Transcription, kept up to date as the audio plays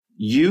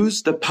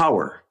use the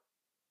power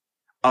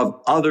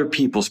of other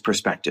people's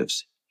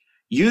perspectives.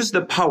 Use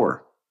the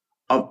power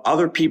of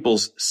other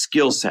people's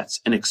skill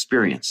sets and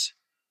experience.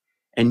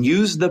 And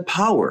use the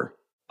power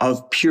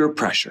of peer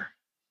pressure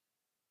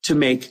to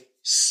make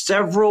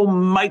several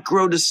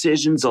micro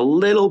decisions a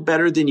little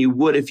better than you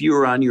would if you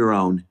were on your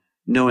own,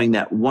 knowing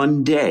that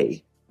one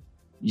day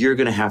you're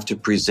going to have to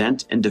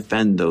present and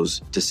defend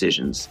those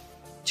decisions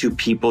to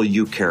people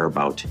you care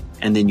about,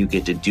 and then you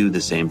get to do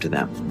the same to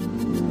them.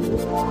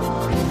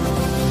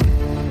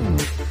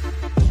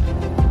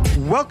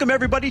 Welcome,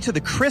 everybody, to the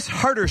Chris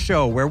Harder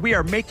Show, where we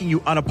are making you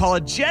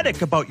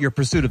unapologetic about your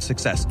pursuit of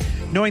success,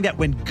 knowing that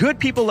when good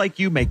people like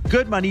you make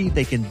good money,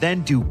 they can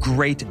then do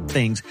great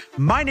things.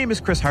 My name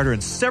is Chris Harder,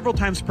 and several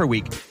times per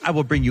week, I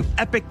will bring you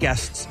epic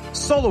guests,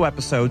 solo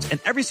episodes, and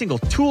every single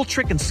tool,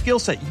 trick, and skill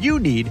set you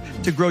need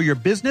to grow your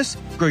business,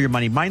 grow your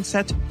money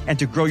mindset, and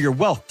to grow your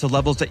wealth to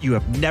levels that you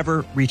have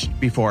never reached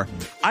before.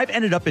 I've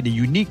ended up in a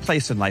unique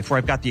place in life where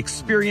I've got the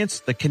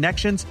experience, the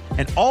connections,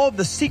 and all of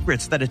the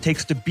secrets that it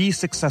takes to be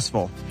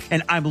successful.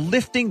 And I'm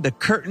lifting the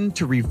curtain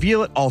to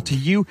reveal it all to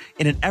you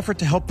in an effort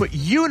to help put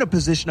you in a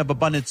position of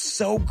abundance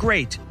so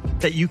great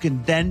that you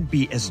can then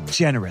be as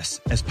generous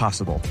as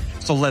possible.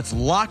 So let's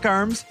lock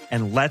arms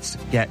and let's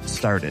get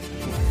started.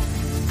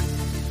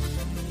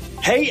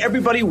 Hey,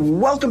 everybody.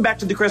 Welcome back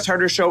to the Chris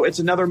Harder Show. It's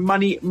another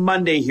Money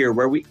Monday here,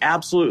 where we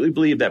absolutely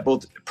believe that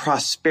both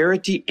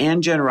prosperity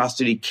and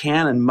generosity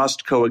can and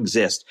must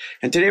coexist.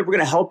 And today we're going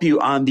to help you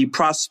on the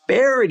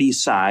prosperity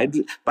side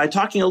by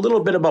talking a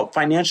little bit about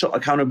financial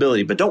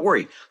accountability. But don't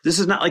worry, this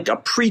is not like a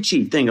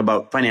preachy thing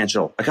about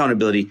financial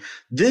accountability.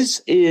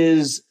 This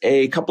is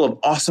a couple of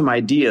awesome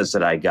ideas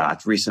that I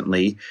got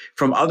recently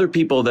from other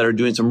people that are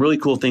doing some really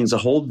cool things to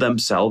hold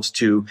themselves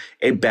to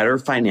a better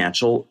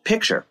financial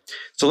picture.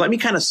 So let me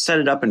kind of set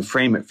it up and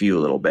frame it for you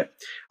a little bit.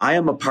 I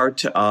am a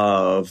part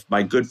of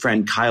my good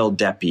friend Kyle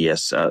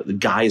Deppius, the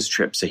guys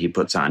trips that he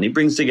puts on. He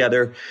brings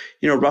together,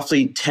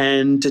 roughly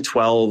 10 to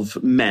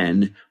 12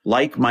 men,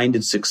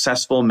 like-minded,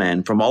 successful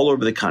men from all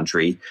over the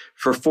country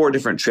for 4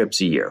 different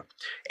trips a year.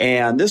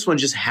 And this one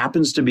just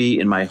happens to be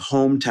in my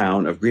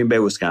hometown of Green Bay,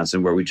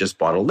 Wisconsin, where we just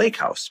bought a lake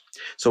house.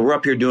 So we're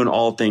up here doing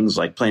all things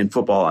like playing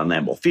football on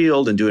Lambeau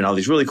Field and doing all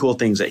these really cool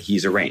things that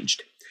he's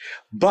arranged.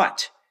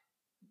 But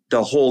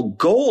the whole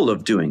goal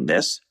of doing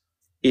this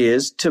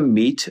is to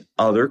meet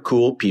other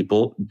cool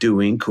people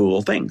doing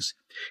cool things.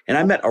 And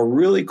I met a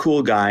really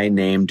cool guy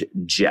named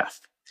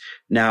Jeff.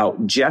 Now,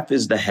 Jeff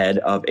is the head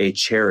of a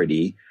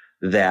charity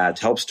that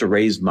helps to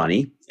raise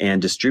money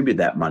and distribute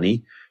that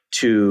money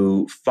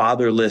to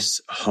fatherless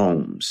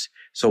homes.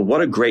 So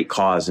what a great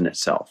cause in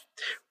itself.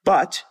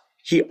 But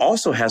he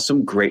also has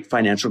some great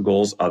financial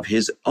goals of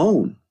his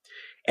own.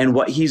 And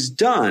what he's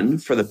done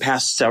for the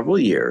past several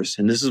years,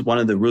 and this is one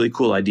of the really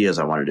cool ideas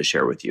I wanted to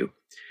share with you.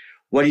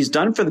 What he's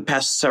done for the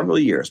past several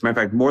years, matter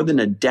of fact, more than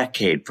a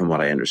decade from what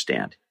I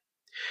understand,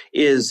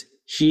 is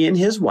he and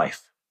his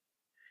wife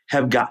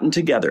have gotten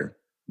together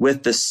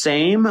with the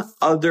same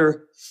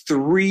other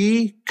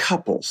 3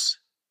 couples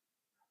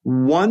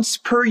once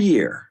per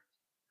year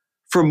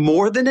for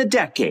more than a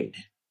decade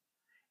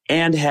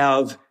and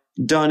have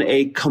done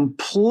a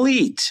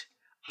complete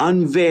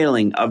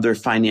unveiling of their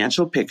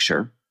financial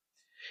picture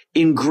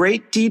in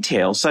great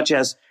detail, such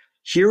as,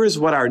 here is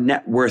what our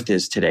net worth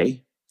is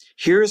today.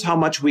 Here's how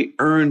much we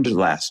earned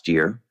last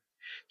year.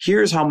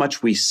 Here's how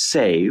much we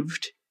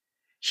saved.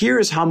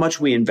 Here's how much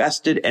we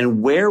invested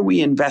and where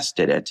we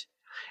invested it.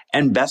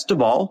 And best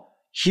of all,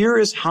 here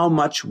is how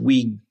much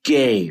we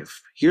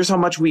gave. Here's how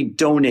much we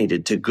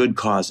donated to good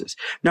causes.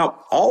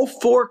 Now, all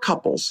 4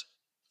 couples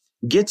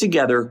get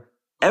together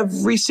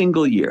every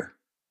single year.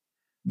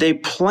 They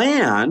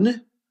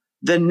plan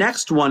the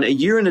next one a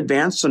year in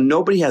advance so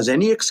nobody has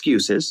any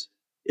excuses.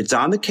 It's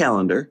on the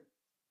calendar.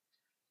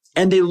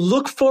 And they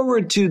look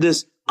forward to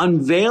this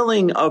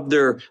unveiling of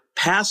their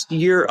past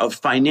year of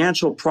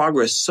financial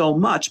progress so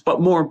much, but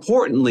more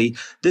importantly,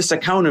 this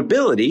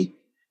accountability,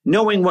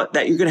 knowing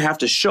that you're going to have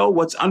to show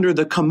what's under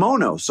the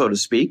kimono, so to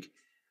speak,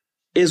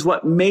 is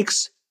what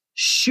makes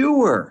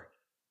sure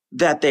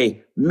that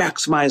they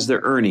maximize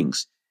their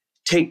earnings,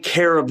 take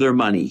care of their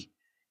money,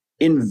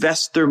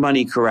 invest their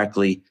money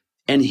correctly,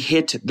 and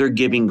hit their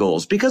giving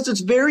goals. Because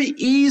it's very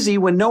easy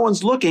when no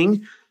one's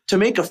looking to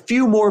make a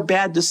few more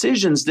bad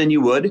decisions than you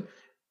would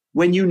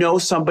when you know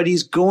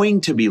somebody's going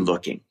to be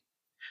looking.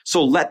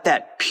 So let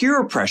that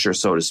peer pressure,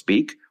 so to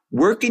speak,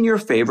 work in your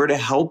favor to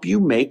help you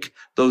make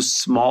those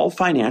small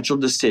financial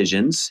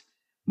decisions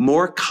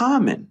more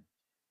common,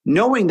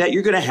 knowing that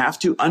you're going to have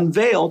to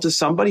unveil to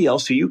somebody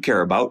else who you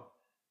care about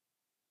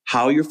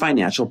how your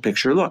financial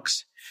picture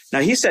looks. Now,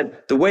 he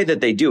said the way that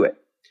they do it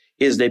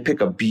is they pick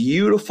a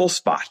beautiful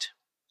spot.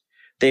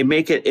 They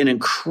make it an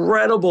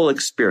incredible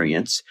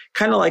experience,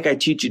 kind of like I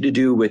teach you to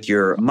do with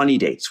your money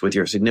dates with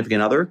your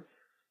significant other.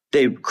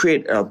 They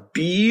create a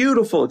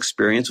beautiful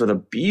experience with a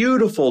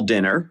beautiful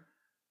dinner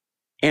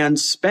and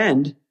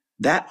spend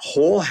that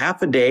whole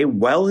half a day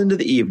well into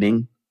the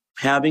evening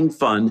having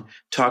fun,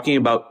 talking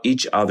about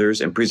each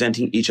other's and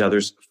presenting each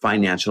other's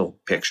financial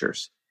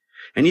pictures.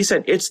 And he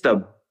said it's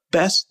the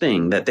best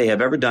thing that they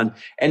have ever done.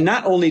 And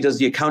not only does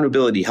the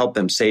accountability help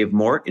them save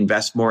more,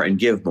 invest more, and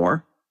give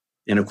more,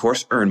 and of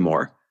course, earn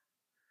more,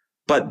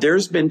 but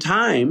there's been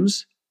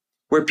times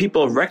where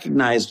people have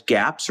recognized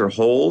gaps or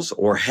holes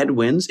or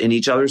headwinds in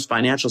each other's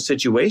financial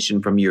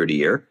situation from year to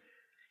year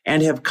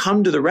and have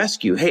come to the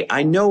rescue. Hey,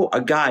 I know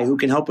a guy who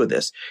can help with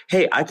this.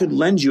 Hey, I could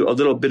lend you a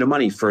little bit of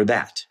money for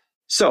that.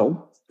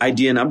 So,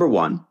 idea number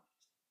one,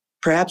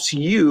 perhaps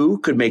you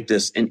could make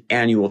this an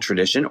annual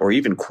tradition or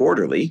even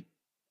quarterly.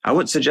 I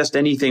wouldn't suggest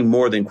anything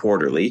more than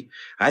quarterly.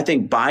 I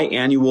think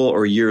biannual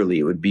or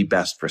yearly would be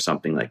best for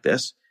something like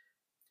this.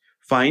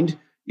 Find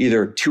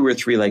either 2 or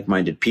 3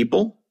 like-minded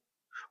people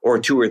or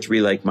 2 or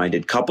 3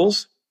 like-minded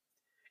couples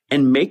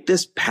and make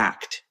this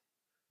pact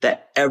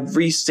that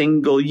every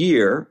single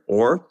year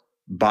or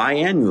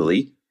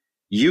biannually,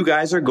 you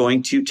guys are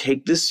going to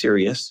take this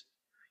serious.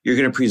 You're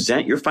going to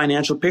present your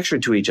financial picture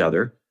to each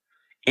other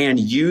and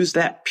use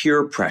that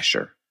peer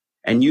pressure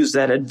and use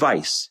that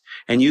advice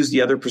and use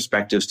the other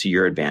perspectives to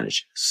your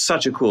advantage.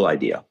 Such a cool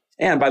idea.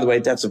 And by the way,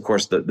 that's of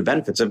course the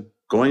benefits of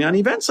going on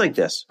events like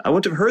this. I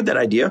wouldn't have heard that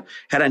idea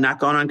had I not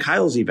gone on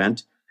Kyle's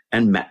event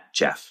and met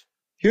Jeff.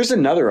 Here's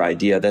another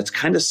idea that's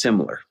kind of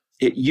similar.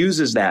 It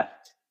uses that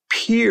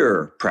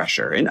peer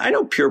pressure. And I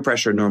know peer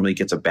pressure normally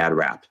gets a bad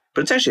rap,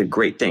 but it's actually a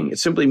great thing. It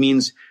simply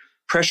means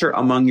pressure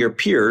among your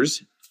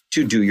peers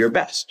to do your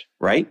best,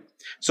 right?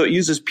 So it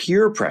uses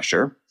peer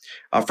pressure.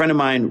 A friend of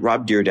mine,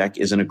 Rob Deerdeck,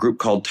 is in a group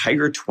called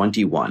Tiger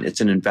 21.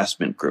 It's an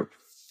investment group.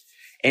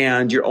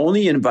 And you're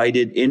only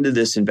invited into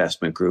this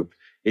investment group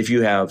if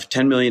you have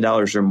 $10 million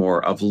or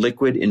more of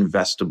liquid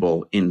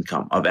investable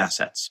income of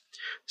assets.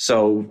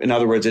 So in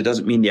other words, it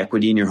doesn't mean the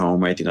equity in your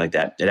home or anything like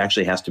that. It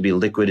actually has to be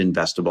liquid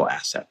investable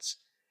assets.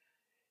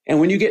 And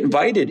when you get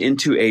invited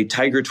into a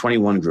Tiger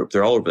 21 group,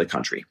 they're all over the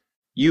country,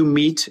 you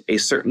meet a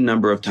certain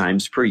number of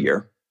times per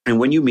year. And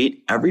when you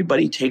meet,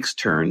 everybody takes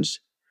turns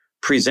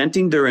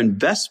presenting their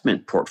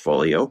investment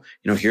portfolio.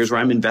 Here's where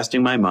I'm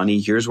investing my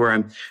money. Here's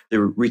where the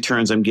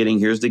returns I'm getting.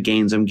 Here's the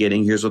gains I'm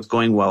getting. Here's what's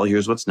going well.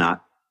 Here's what's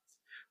not.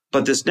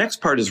 But this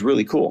next part is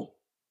really cool.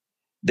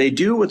 They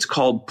do what's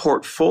called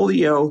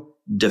portfolio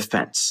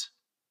defense.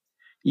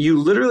 You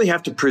literally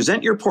have to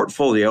present your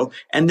portfolio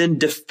and then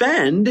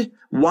defend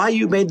why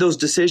you made those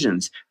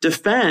decisions.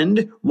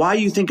 Defend why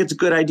you think it's a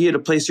good idea to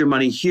place your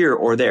money here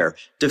or there.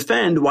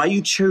 Defend why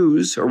you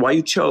chose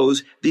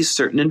these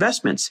certain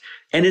investments.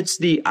 And it's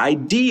the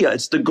idea,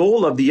 it's the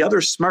goal of the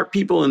other smart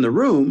people in the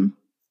room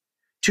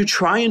to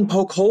try and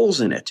poke holes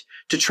in it,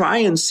 to try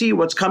and see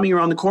what's coming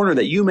around the corner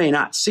that you may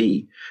not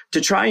see, to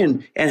try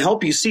and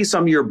help you see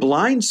some of your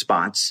blind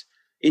spots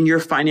in your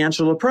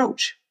financial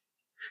approach.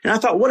 And I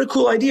thought, what a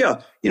cool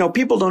idea.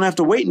 People don't have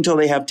to wait until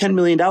they have $10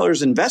 million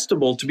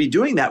investable to be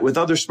doing that with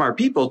other smart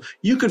people.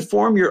 You could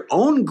form your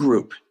own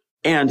group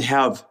and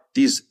have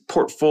these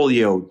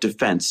portfolio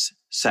defense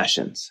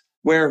sessions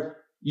where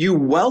you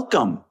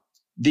welcome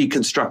the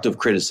constructive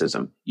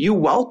criticism. You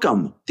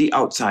welcome the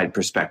outside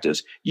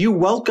perspectives. You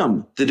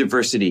welcome the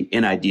diversity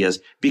in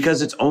ideas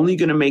because it's only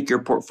going to make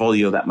your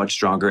portfolio that much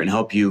stronger and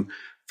help you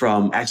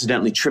from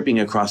accidentally tripping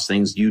across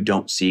things you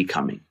don't see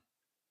coming.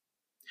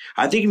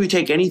 I think if you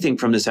take anything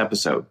from this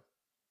episode,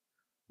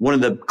 one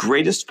of the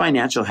greatest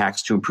financial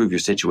hacks to improve your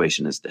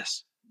situation is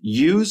this.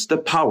 Use the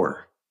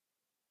power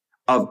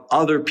of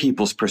other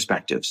people's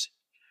perspectives.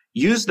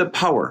 Use the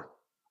power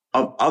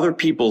of other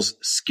people's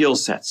skill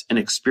sets and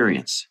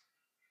experience.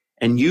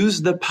 And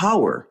use the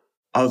power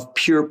of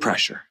peer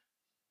pressure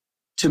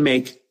to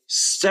make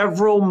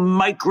several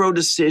micro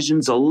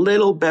decisions a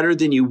little better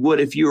than you would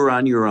if you were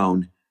on your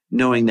own,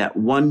 knowing that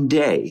one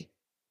day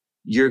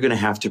you're going to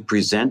have to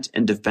present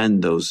and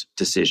defend those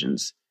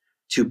decisions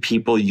to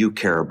people you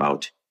care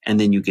about. And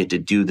then you get to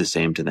do the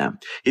same to them.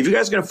 If you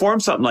guys are going to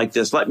form something like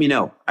this, let me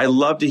know. I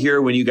love to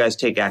hear when you guys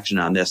take action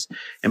on this.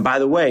 And by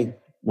the way,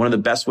 one of the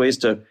best ways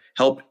to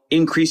help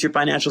increase your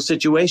financial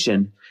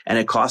situation, and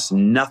it costs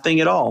nothing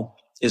at all,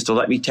 is to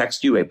let me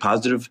text you a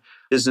positive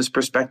business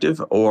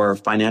perspective or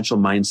financial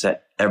mindset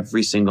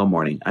every single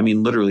morning. I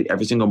mean, literally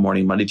every single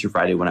morning, Monday through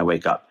Friday when I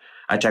wake up.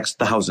 I text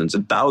thousands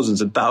and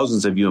thousands and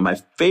thousands of you. And my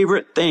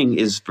favorite thing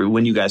is for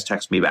when you guys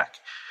text me back.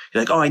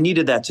 You're like, oh, I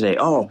needed that today.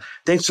 Oh,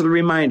 thanks for the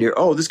reminder.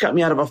 Oh, this got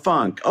me out of a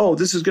funk. Oh,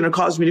 this is going to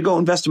cause me to go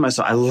invest in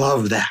myself. I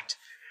love that.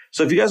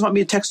 So if you guys want me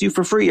to text you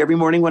for free every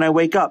morning when I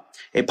wake up,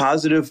 a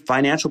positive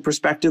financial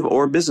perspective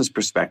or business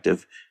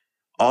perspective,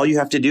 all you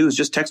have to do is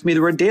just text me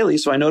the word daily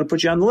so I know to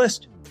put you on the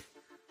list.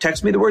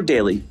 Text me the word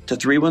daily to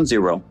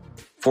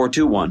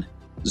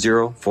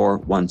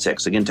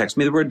 310-421-0416. Again, text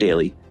me the word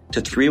daily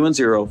to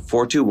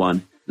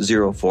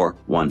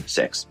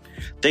 310-421-0416.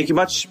 Thank you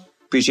much.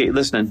 Appreciate you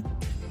listening.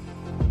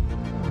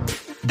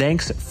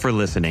 Thanks for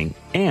listening.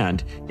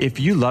 And if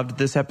you loved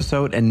this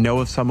episode and know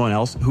of someone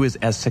else who is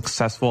as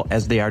successful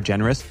as they are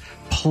generous,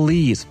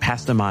 please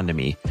pass them on to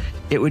me.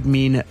 It would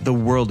mean the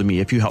world to me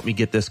if you help me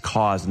get this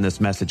cause and this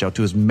message out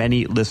to as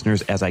many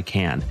listeners as I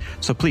can.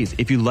 So please,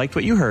 if you liked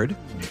what you heard,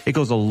 it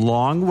goes a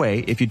long way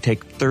if you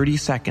take 30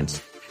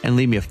 seconds and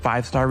leave me a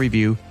 5-star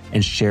review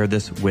and share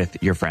this with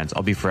your friends.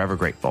 I'll be forever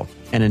grateful.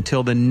 And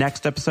until the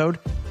next episode,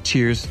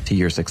 Cheers to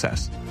your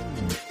success.